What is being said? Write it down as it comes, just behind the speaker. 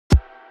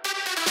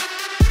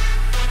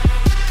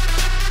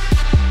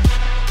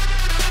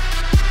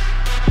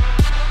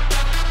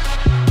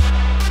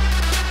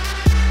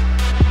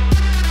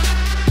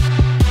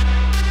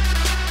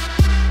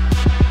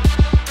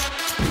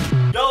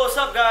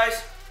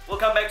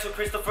to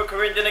Christopher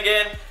Corinthian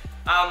again.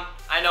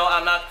 I know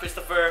I'm not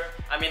Christopher,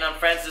 I'm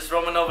Francis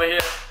Roman over here.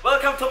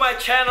 Welcome to my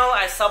channel.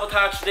 I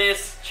sabotaged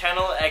this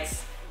channel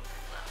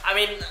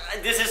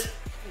this is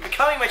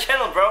becoming my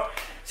channel, bro.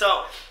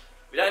 So,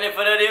 without any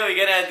further ado,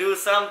 we're gonna do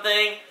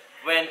something.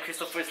 When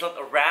Christopher is not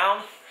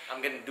around,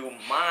 I'm gonna do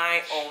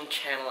my own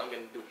channel. I'm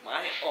gonna do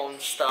my own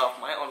stuff,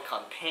 my own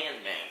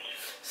content, man.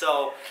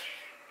 So,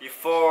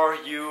 before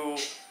you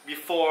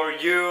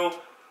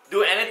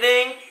do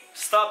anything,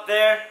 stop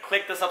there,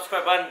 click the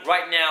subscribe button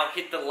right now,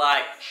 hit the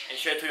like, and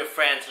share it to your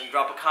friends, and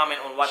drop a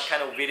comment on what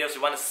kind of videos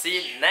you want to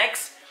see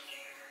next.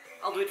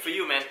 I'll do it for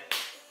you, man.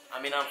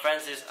 I'm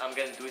Francis, I'm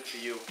gonna do it for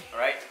you,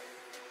 alright?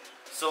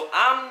 So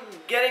I'm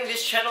getting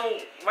this channel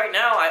right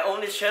now, I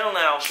own this channel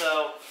now,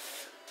 so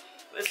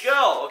let's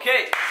go,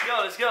 okay,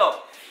 let's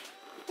go.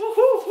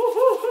 Woohoo,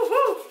 woohoo,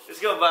 woohoo. Let's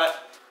go,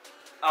 but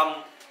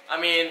I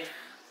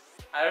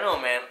don't know,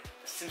 man.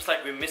 Seems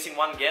like we're missing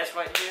one guest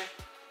right here.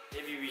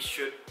 Maybe we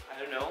should, I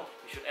don't know,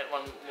 we should add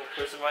one more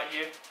person right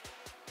here.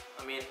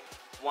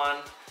 1,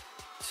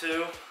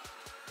 2,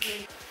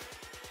 3.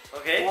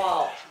 Okay.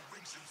 Wow.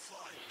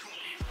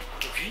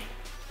 Okay.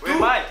 Where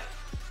am I?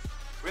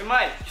 Where am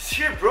I? He's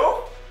here,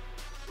 bro.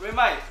 Where am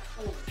I?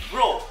 Oh,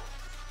 bro.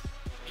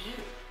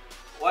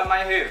 Why am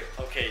I here?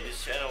 Okay,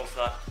 this channel is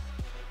not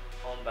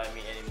owned by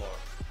me anymore.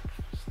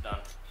 It's done.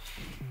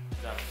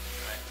 It's done.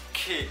 Right.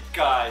 Okay,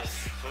 guys.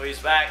 So he's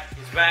back.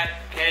 He's back.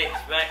 Okay,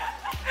 he's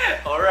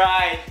back.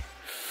 Alright.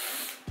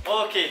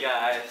 Okay,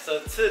 guys.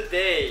 So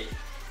today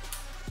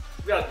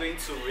we are going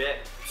to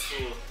react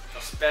to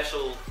a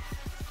special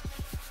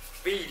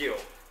video,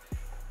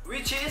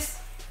 which is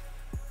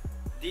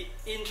the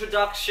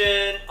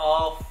introduction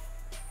of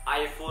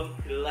iPhone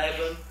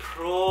 11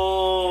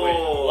 Pro. Wait,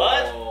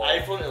 what?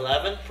 iPhone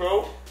 11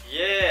 Pro?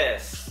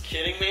 Yes.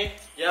 Kidding me?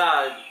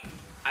 Yeah,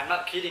 I'm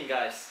not kidding,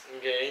 guys.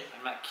 Okay.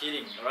 I'm not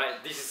kidding,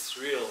 alright? This is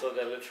real. So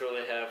they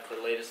literally have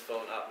the latest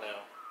phone up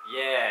now.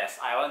 Yes,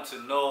 I want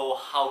to know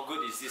how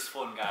good is this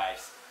phone,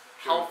 guys.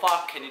 True. How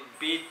far can it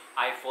beat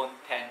iPhone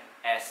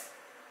XS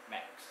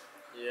Max?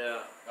 Yeah.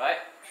 Right?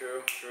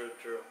 True.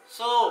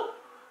 So,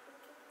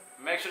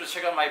 make sure to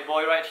check out my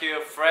boy right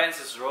here,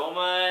 Francis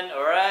Roman,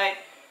 alright?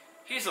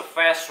 He's a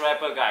fast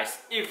rapper, guys.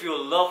 If you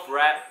love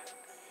rap,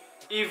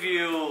 if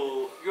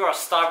you are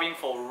starving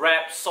for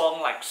rap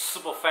song like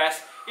super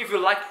fast, if you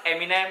like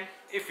Eminem,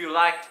 if you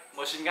like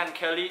Machine Gun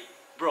Kelly,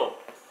 bro,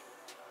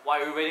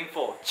 what are you waiting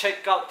for?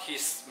 Check out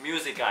his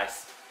music,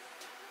 guys.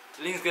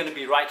 Link's gonna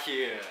be right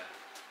here.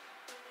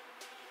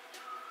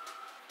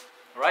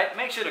 Alright,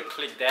 make sure to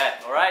click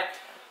that, alright?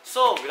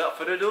 So, without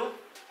further ado,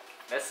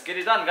 let's get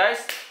it done,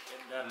 guys.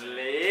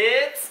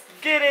 Let's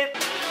get it!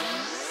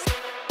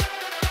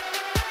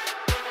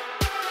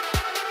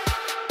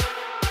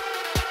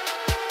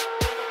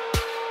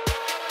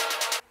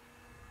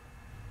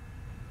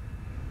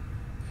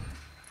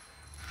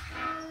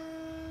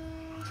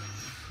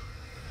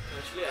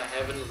 Actually, I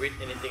haven't read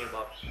anything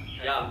about it.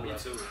 Yeah, me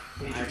too.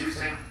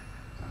 Introducing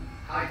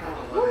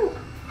iPhone 11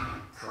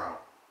 Pro.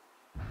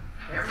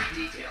 Every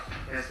detail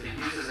has been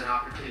used as an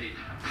opportunity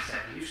to set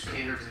new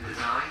standards in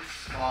design,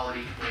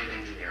 quality, and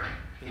engineering,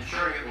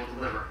 ensuring it will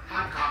deliver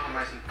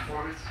uncompromising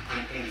performance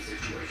in any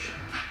situation.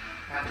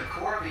 At the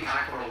core of the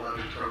iPhone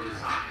 11 Pro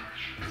design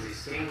is a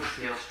stainless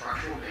steel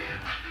structural band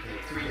and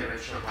a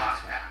 3-dimensional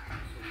glass back,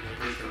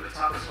 made from the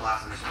toughest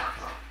glass in the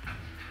smartphone.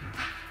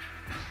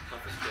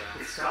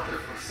 It's sculpted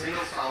from a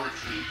single solid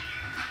sheet,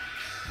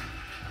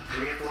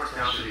 reinforced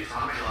down to the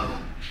atomic level,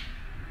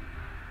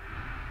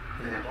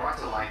 and then brought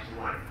to life in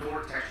one of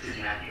 4 textured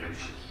matte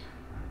finishes.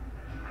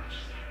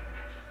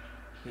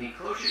 The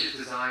enclosure is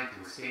designed to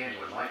withstand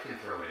what life can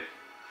throw at it.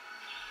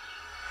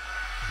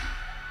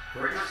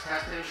 Rigorous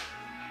testing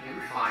and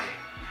refining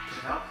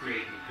to help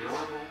create a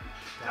durable,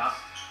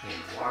 dust,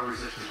 and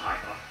water-resistant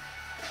iPhone.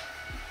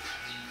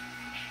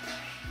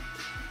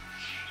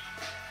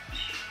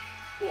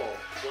 Whoa,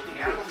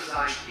 The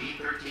Apple-designed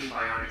A13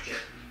 Bionic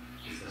chip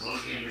is the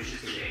most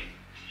ambitious to date.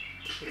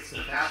 It's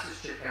the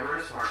fastest chip ever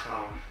in a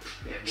smartphone,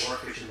 yet more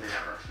efficient than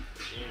ever.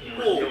 And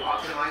with new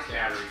optimized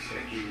batteries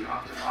that give you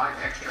up to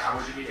 5 extra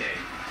hours of your day,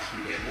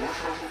 you get more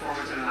pro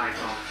performance than an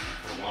iPhone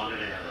for longer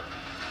than ever.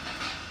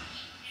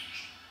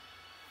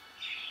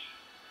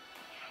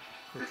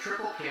 The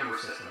triple camera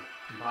system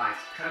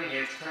combines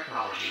cutting-edge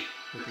technology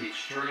with the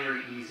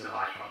extraordinary ease of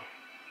iPhone.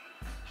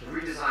 The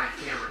redesigned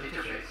camera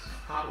interface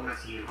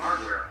complements the new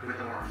hardware with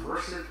a more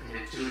immersive and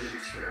intuitive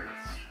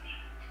experience.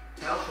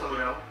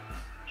 Telephoto,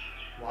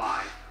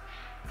 wide,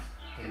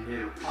 and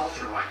new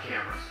ultra-wide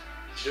cameras.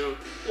 dude.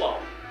 Whoa.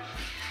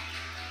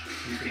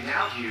 You can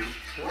now view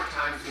 4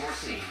 times more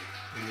scene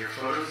in your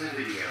photos and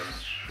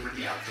videos with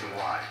the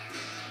ultra-wide.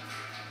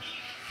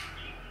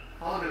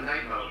 All-new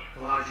night mode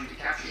allows you to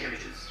capture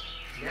images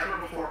never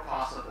before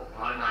possible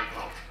on an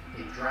iPhone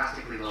in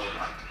drastically lower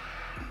light.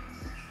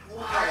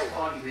 High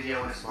quality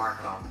video in a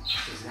smartphone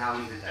is now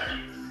even better.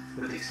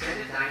 With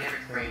extended dynamic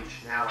range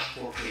now at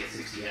 4K at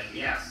 60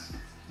 FPS,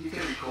 you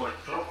can record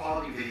pro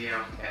quality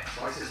video at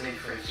twice as many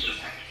frames per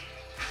second.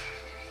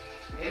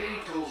 Editing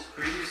tools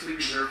previously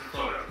reserved for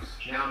photos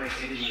now makes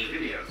editing your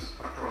videos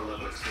a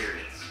pro-level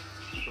experience.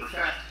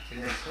 Perfect,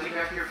 and then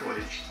playback your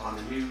footage on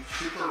the new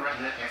Super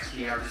Retina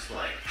XDR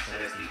display that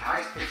has the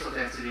highest pixel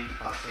density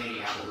of any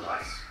Apple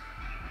device.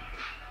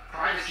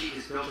 Privacy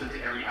is built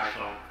into every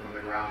iPhone from the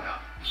ground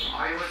up. From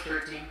iOS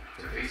 13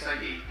 to Face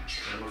ID,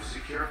 the most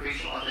secure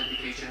facial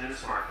authentication in a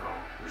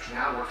smartphone, which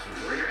now works from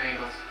greater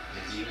angles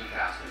and is even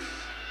faster.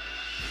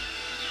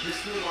 This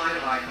new line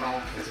of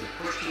iPhone has been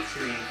pushed to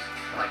extremes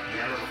like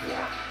never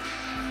before,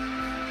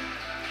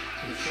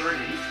 ensuring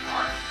that each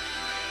part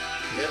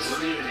is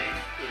worthy of the name.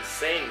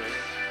 Insane, man.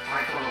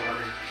 iPhone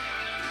 11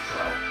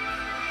 Pro.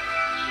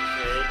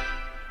 Okay.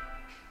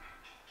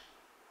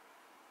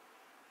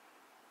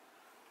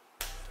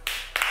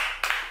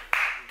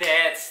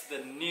 That's the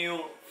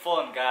new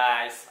phone,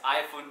 guys.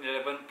 iPhone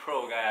 11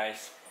 Pro,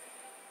 guys.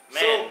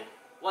 Man. So,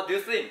 what do you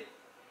think?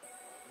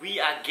 We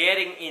are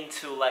getting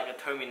into like a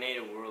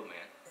Terminator world,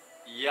 man.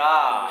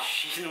 Yeah.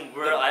 Machine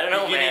world. I don't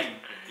know, man.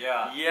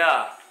 Yeah.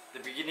 Yeah. The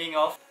beginning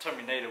of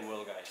Terminator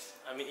world, guys.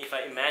 I mean, if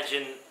I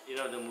imagine, you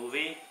know, the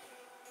movie,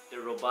 the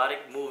robotic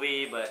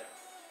movie, but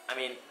I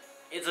mean,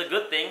 it's a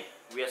good thing.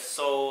 We are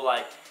so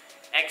like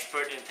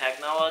expert in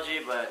technology,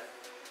 but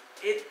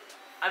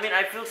I mean,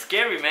 I feel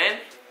scary, man.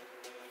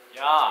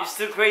 Yeah. It's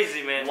too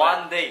crazy, man.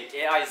 One day,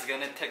 AI is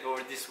gonna take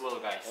over this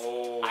world, guys.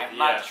 Oh, I'm yeah.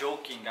 not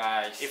joking,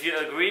 guys. If you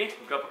agree,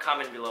 drop a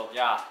comment below.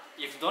 Yeah.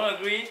 If you don't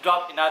agree,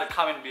 drop another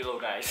comment below,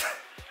 guys.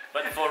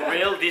 But for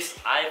real, this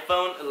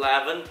iPhone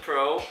 11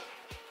 Pro,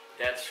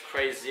 that's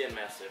crazy and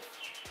massive.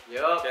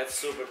 Yup. That's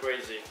super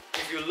crazy.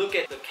 If you look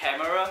at the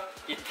camera,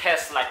 it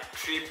has like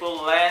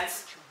triple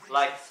lens,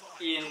 like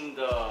in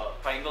the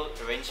triangle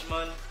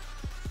arrangement.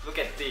 Look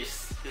at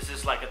this. This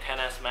is like a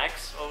 10s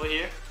Max over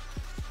here.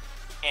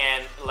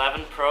 And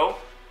 11 Pro,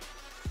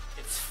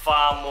 it's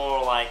far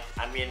more like,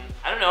 I mean,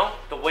 I don't know,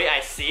 the way I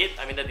see it,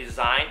 I mean the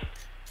design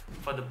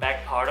for the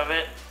back part of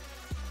it,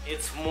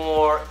 it's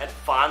more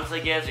advanced, I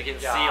guess. You can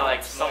see like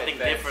it's more something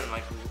advanced. different,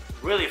 like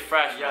really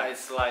fresh. Yeah, man.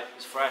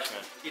 it's fresh,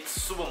 man. It's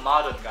super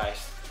modern,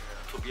 guys.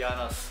 To be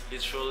honest,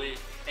 literally.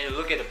 And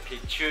look at the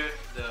picture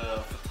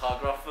the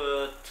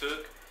photographer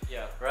took.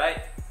 Yeah. Right?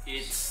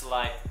 It's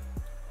like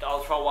The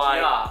ultra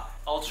wide. yeah,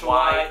 ultra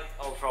wide,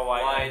 ultra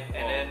wide,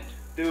 and then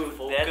dude,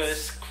 focus.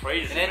 that's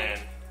crazy, And then man.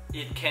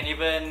 it can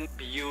even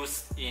be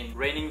used in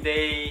raining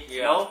day. Yeah.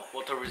 You know?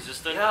 Water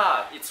resistant.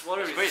 Yeah, it's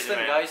water It's crazy, resistant,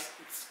 man. guys.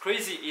 It's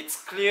crazy. It's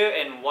clear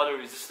and water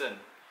resistant.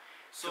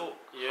 So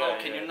how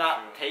can you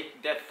not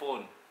take that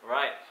phone,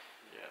 right?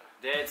 Yeah.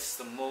 That's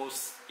the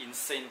most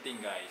insane thing,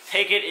 guys.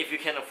 Take it if you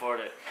can afford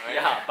it. Right?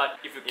 Yeah, but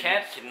if you If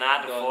can't, you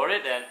cannot don't- afford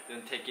it, then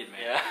then take it,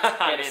 man. yeah.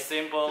 Get I a mean,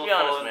 simple to be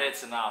honest, phone. man.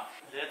 That's enough.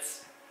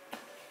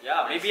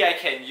 Yeah, maybe I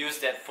can use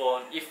that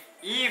phone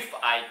if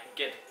I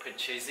get to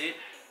purchase it.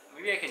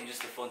 Maybe I can use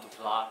the phone to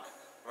vlog,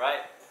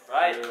 right?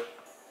 Right. Yeah.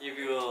 If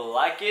you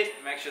like it,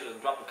 make sure to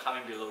drop a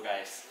comment below,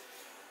 guys.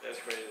 That's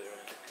crazy,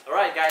 man.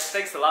 Alright guys,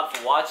 thanks a lot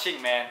for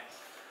watching, man.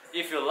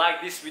 If you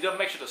like this video,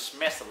 make sure to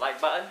smash the like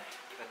button,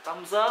 the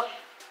thumbs up,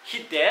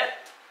 hit that,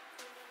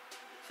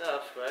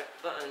 Subscribe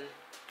button.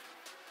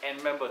 and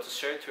remember to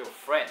share it to your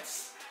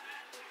friends.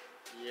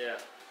 Yeah.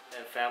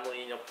 And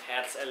family, you know,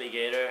 pets,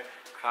 alligator,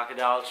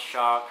 crocodile,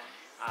 shark,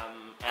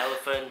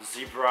 elephant,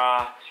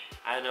 zebra,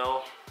 I don't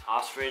know,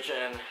 ostrich,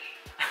 and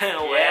I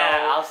don't know,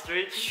 Yeah, whale,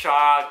 ostrich.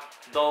 shark,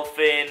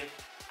 dolphin,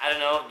 I don't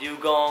know,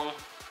 dugong,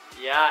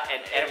 Yeah,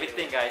 and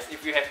everything, guys.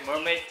 If you have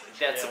mermaid,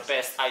 that's Yeah. the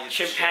best idea. to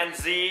share.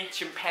 chimpanzee,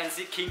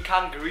 Chimpanzee, King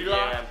Kong, gorilla,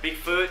 yeah,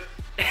 Bigfoot,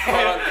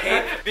 cotton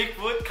tape,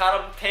 Bigfoot,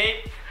 cotton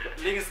tape.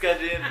 Link's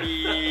gonna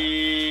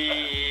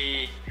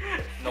be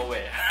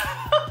nowhere.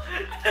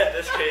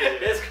 That's crazy.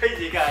 That's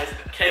crazy, guys.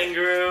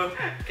 Kangaroo,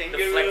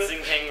 Kangaroo. the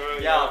flexing kangaroo.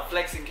 you Yeah, know.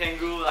 flexing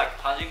kangaroo, like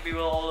punching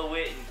people all the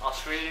way in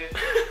Australia.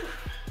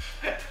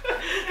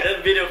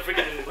 That video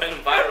freaking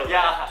went viral.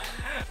 Yeah.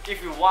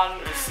 If you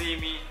want to see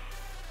me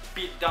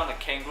beat down a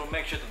kangaroo,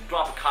 make sure to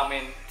drop a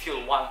comment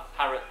till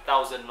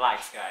 100,000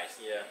 likes, guys.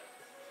 Yeah.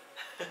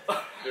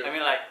 I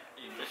mean, like,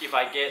 if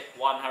I get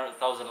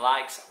 100,000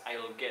 likes, I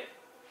will get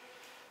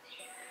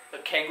a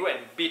kangaroo and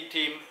beat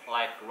him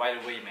like right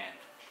away, man.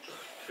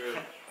 True.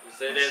 You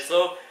say that.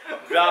 So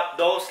drop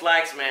those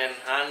likes, man.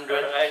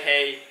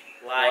 100k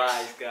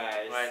likes.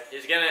 guys. Right.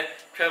 He's gonna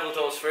travel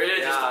to Australia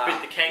just to Yeah,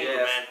 beat the kangaroo,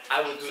 yes. man.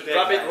 I will do So that,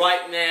 drop it guys.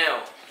 right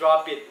now.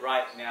 Drop it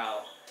right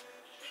now.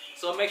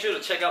 So make sure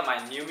to check out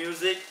my new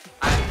music.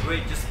 I'm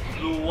Great just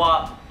blew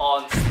up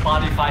on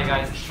Spotify,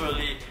 guys.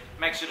 Truly,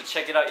 make sure to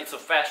check it out. It's a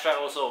fast track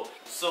also.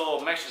 So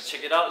make sure to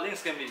check it out.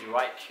 Link's gonna be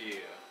right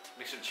here.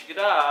 Make sure to check it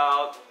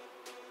out.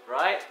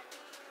 Right?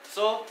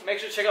 So make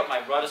sure to check out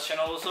my brother's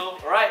channel also.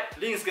 Alright?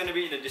 Link's gonna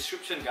be in the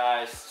description,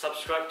 guys.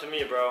 Subscribe to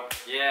me, bro.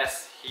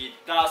 Yes, he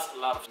does a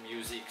lot of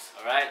music.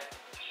 Alright?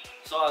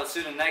 So I'll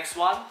see you in the next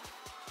one.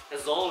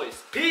 As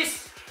always,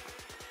 peace!